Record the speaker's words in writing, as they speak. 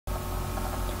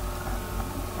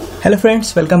Hello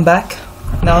friends, welcome back.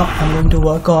 Now I'm going to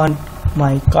work on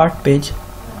my cart page.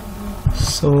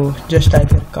 So just type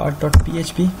here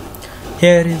cart.php.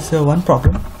 Here is one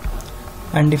problem: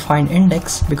 undefined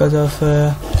index, because of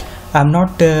I'm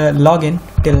not login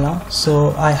till now.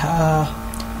 So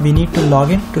we need to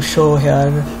log in to show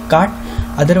here cart.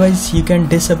 Otherwise you can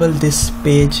disable this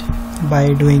page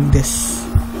by doing this.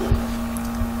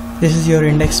 This is your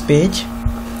index page.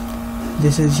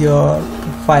 This is your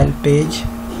profile page,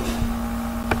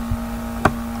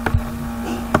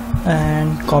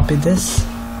 and copy this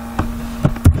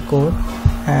code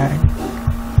and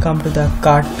come to the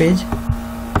cart page.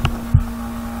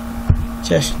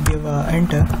 Just give a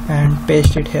enter and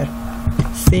paste it here.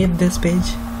 Save this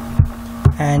page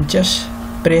and just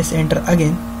press enter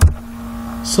again.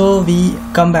 So we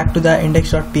come back to the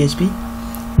index.php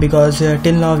because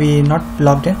till now we not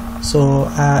logged in. So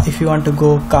if you want to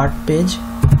go cart page,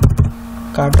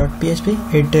 cart.php,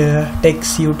 it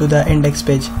takes you to the index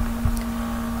page.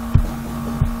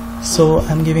 So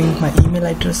I'm giving my email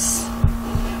address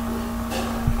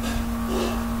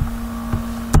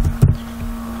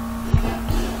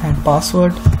and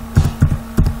password,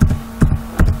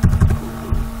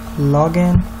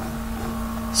 login.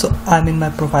 So I'm in my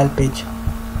profile page.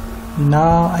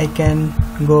 Now I can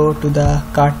go to the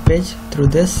cart page through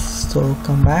this. So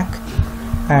come back,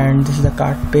 and this is the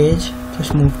cart page.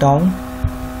 Just move down,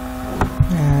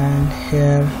 and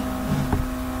here,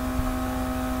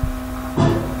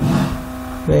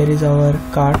 where is our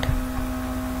cart?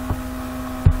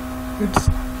 Its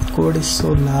code is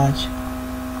so large.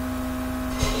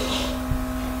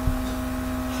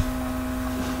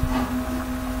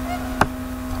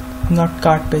 Not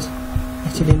cart page,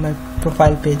 actually my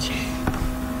profile page.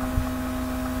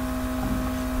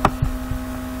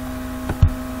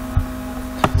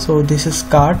 So this is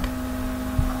cart,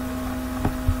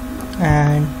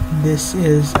 and this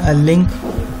is a link.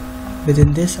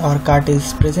 Within this our cart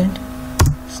is present.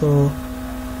 So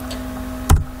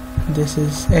this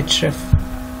is href.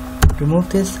 Remove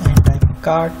this and type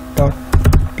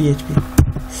cart.php.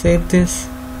 Save this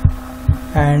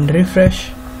and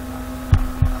refresh.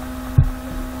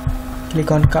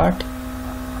 Click on cart.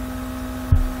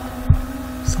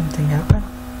 Something happened?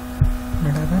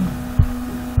 Not happened.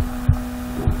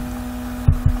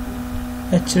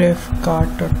 Href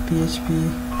cart.php.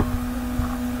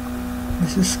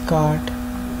 This is cart.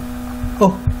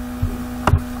 Oh,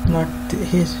 not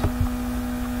his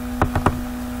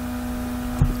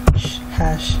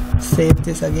hash. Save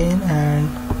this again, and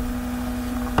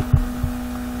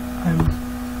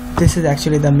this is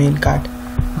actually the main cart,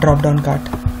 drop down cart,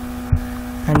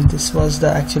 and this was the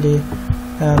actually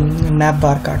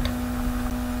navbar cart.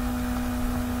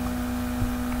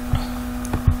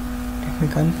 Let me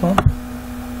confirm.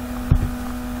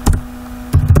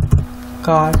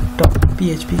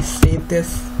 Cart.php. Save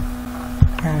this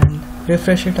and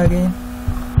refresh it again.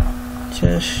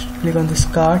 Just click on this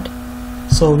cart.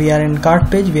 So we are in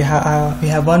cart page. We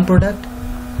have one product.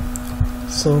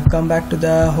 So come back to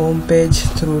the home page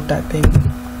through typing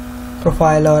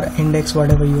profile or index,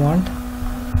 whatever you want.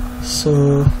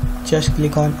 So just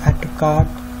click on add to cart,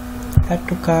 add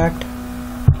to cart,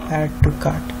 add to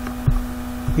cart.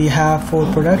 We have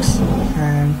 4 products,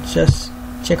 and just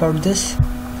check out this.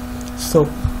 So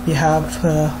we have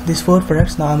these 4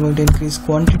 products. Now I'm going to increase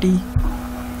quantity.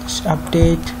 Just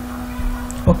update.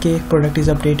 Okay, product is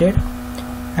updated.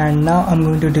 And now I'm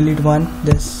going to delete one,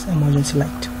 this emergency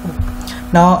light.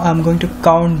 Now I'm going to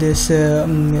count this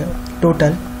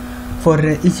total for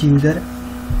each user.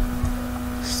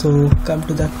 So come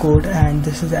to the code, and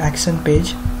this is the action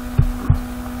page.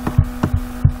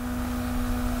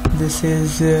 This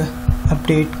is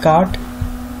update cart.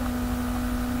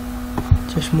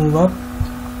 Just move up.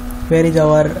 Where is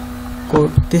our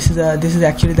code? This is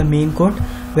actually the main code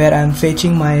where I'm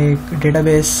fetching my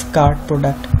database cart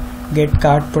product, get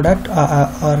cart product,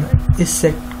 or is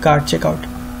set cart checkout.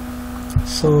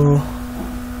 So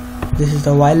this is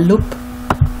the while loop,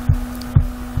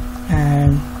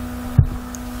 and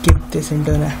keep this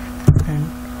into and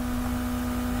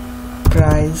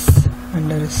price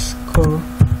underscore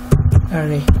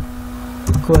array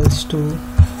equals to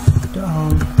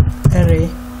array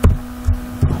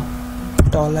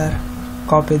dollar.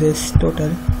 Copy this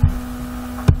total,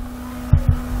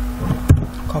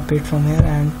 copy it from here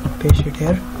and paste it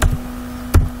here.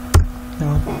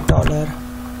 Now dollar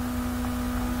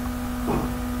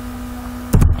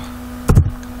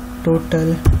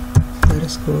total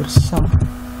underscore sum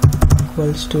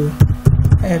equals to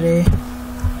array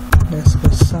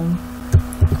underscore sum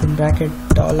in bracket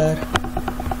dollar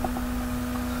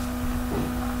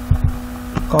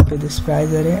copy this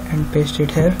price array and paste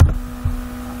it here.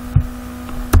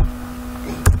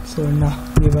 So now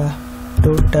give a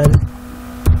total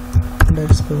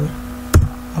underscore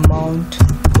amount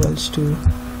equals to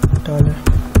dollar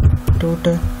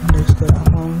total underscore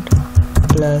amount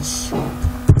plus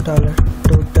dollar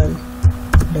total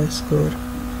underscore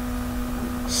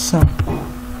sum,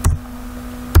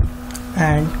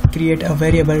 and create a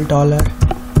variable dollar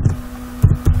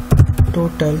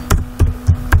total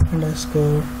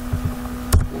underscore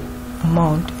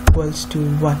amount equals to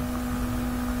 1.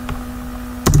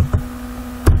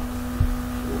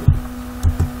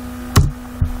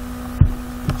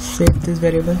 Save this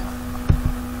variable,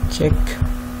 check,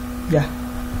 yeah,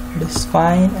 it is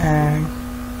fine. And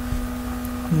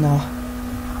now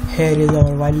here is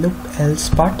our while loop else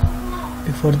part.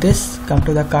 Before this, come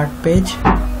to the cart page,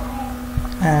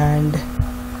 and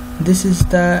this is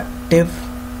the div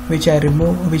which I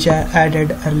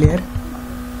added earlier.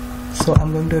 So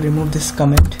I'm going to remove this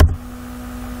comment.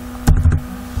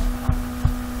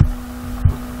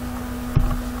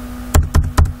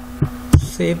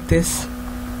 Save this.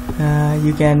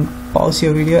 You can pause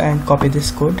your video and copy this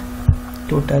code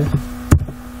total,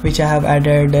 which I have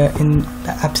added in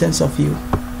the absence of you.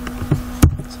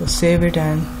 So save it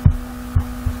and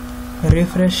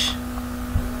refresh.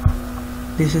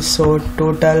 This is so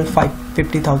total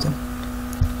 50,000.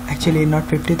 Actually not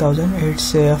 50,000,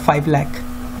 it's 5 lakh.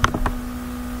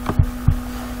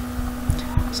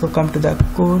 So come to the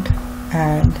code,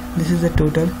 and this is the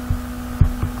total,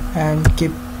 and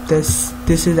keep this.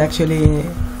 This is actually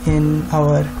in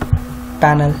our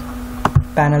panel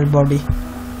body,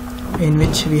 in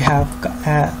which we have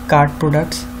cart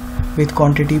products with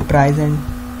quantity, price, and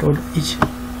total each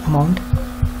amount.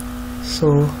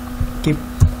 So keep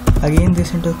again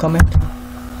this into comment,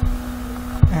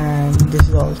 and this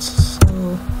is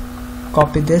also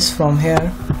copy this from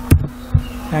here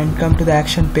and come to the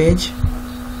action page.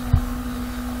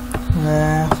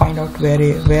 Find out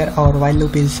where our while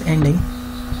loop is ending.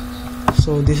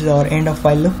 So this is our end of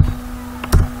while loop.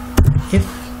 If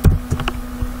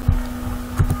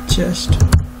just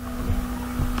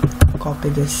copy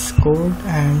this code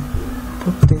and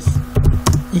put this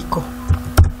echo,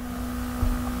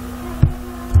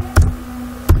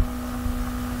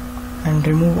 and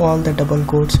remove all the double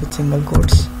quotes with single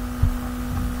quotes.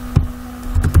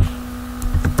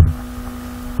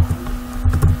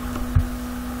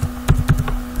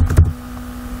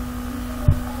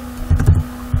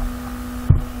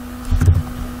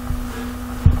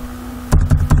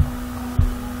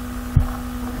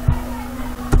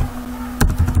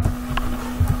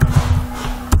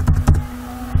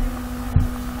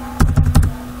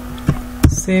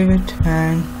 Save it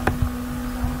and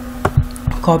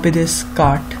copy this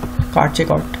cart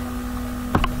checkout,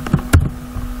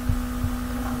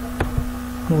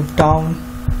 move down,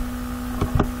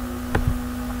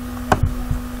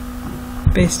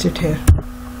 paste it here,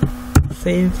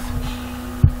 save,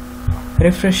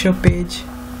 refresh your page.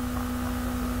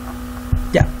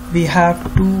 Yeah, we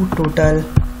have 2 total.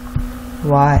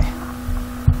 Why?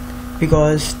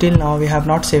 Because till now we have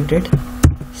not saved it.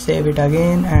 Save it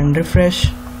again and refresh.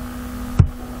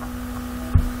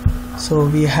 So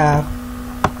we have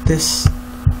this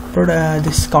product,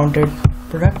 this counted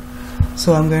product.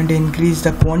 So I'm going to increase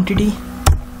the quantity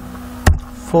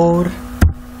 4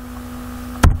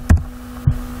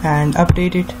 and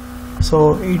update it.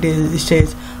 So it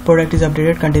says product is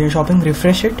updated, continue shopping.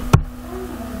 Refresh it.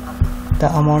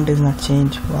 The amount is not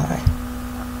changed. Why?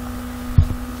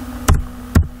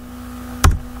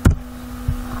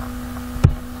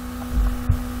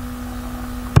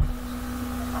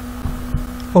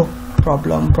 Oh,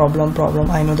 problem.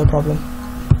 I know the problem.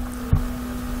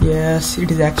 Yes,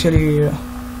 it is actually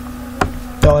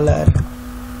dollar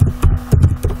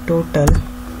total.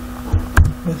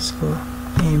 Let's go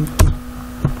empty.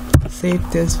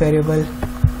 Save this variable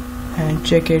and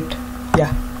check it.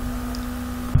 Yeah,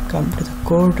 come to the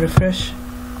code, refresh.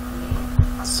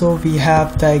 So we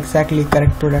have the exactly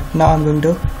correct product. Now I'm going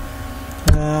to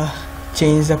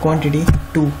change the quantity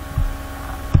to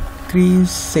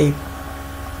increase, save,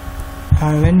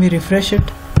 and when we refresh it,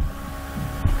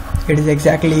 it is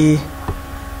exactly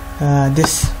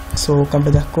this. So come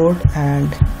to the code and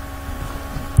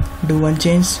do one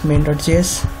change,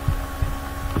 main.js.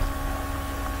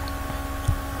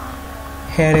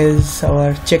 Here is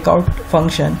our checkout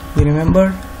function. You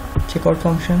remember checkout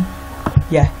function?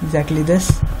 Yeah, exactly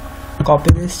this.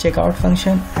 Copy this checkout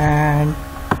function and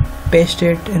paste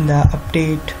it in the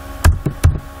update.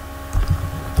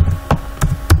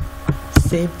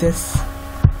 Save this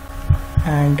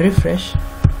and refresh.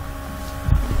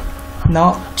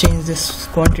 Now change this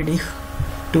quantity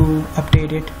to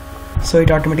update it, so it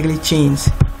automatically changes.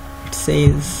 It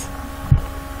says,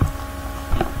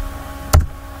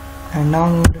 and now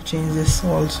I'm going to change this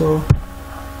also.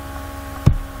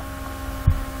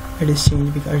 It is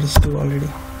changed because it is 2 already.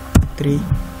 3.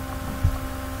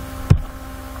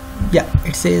 Yeah,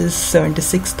 it says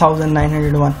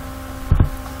 76,901,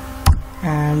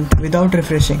 and without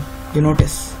refreshing, you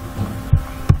notice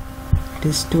it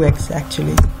is 2x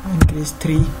actually. Increase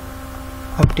 3,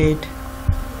 update.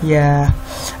 Yeah,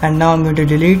 and now I'm going to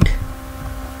delete.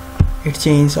 It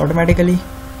changed automatically.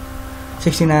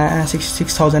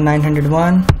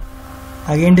 66,901,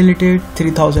 again deleted.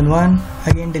 3001,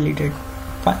 again deleted.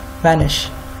 Vanish.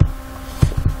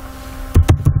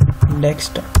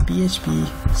 Index.php.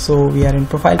 So we are in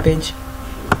profile page,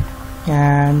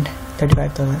 and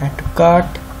 35,000 add to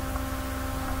cart,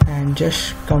 and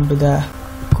just come to the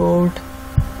code,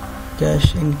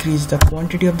 just increase the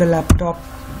quantity of the laptop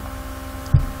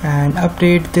and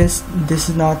update this. This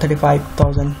is now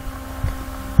 35,001.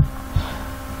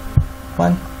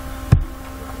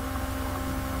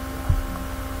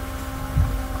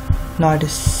 Now it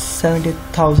is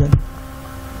 70,000.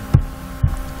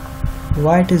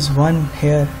 Why it is 1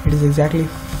 here? It is exactly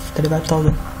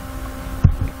 35,000.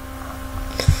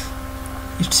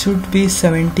 It should be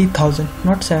 70,000,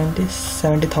 not 70.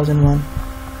 70,001.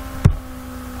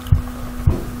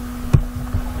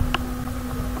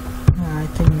 I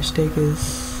think mistake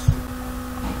is.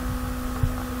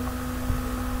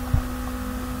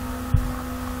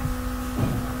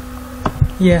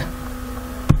 Yeah,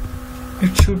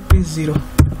 it should be 0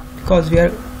 because we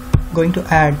are going to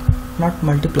add, not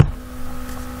multiply.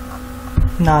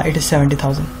 Now it is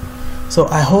 70,000. So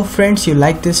I hope friends you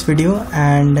like this video,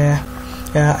 and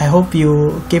I hope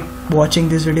you keep watching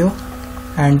this video,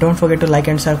 and don't forget to like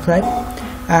and subscribe.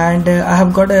 And I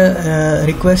have got a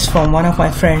request from one of my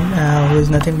friend who is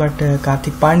nothing but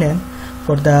Karthik Pandyan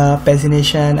for the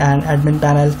pagination and admin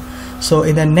panel. So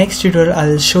in the next tutorial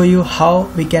I'll show you how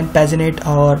we can paginate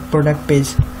our product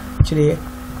page. Actually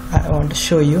I want to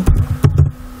show you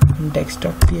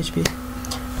index.php.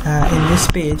 In this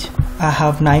page I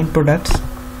have 9 products.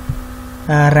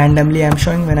 Randomly I'm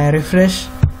showing. When I refresh,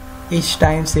 each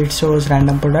time it shows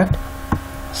random product.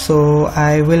 So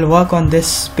I will work on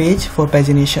this page for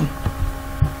pagination.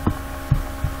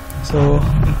 So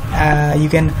you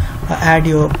can add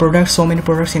your products, so many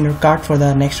products in your cart for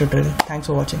the next tutorial. Thanks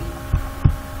for watching.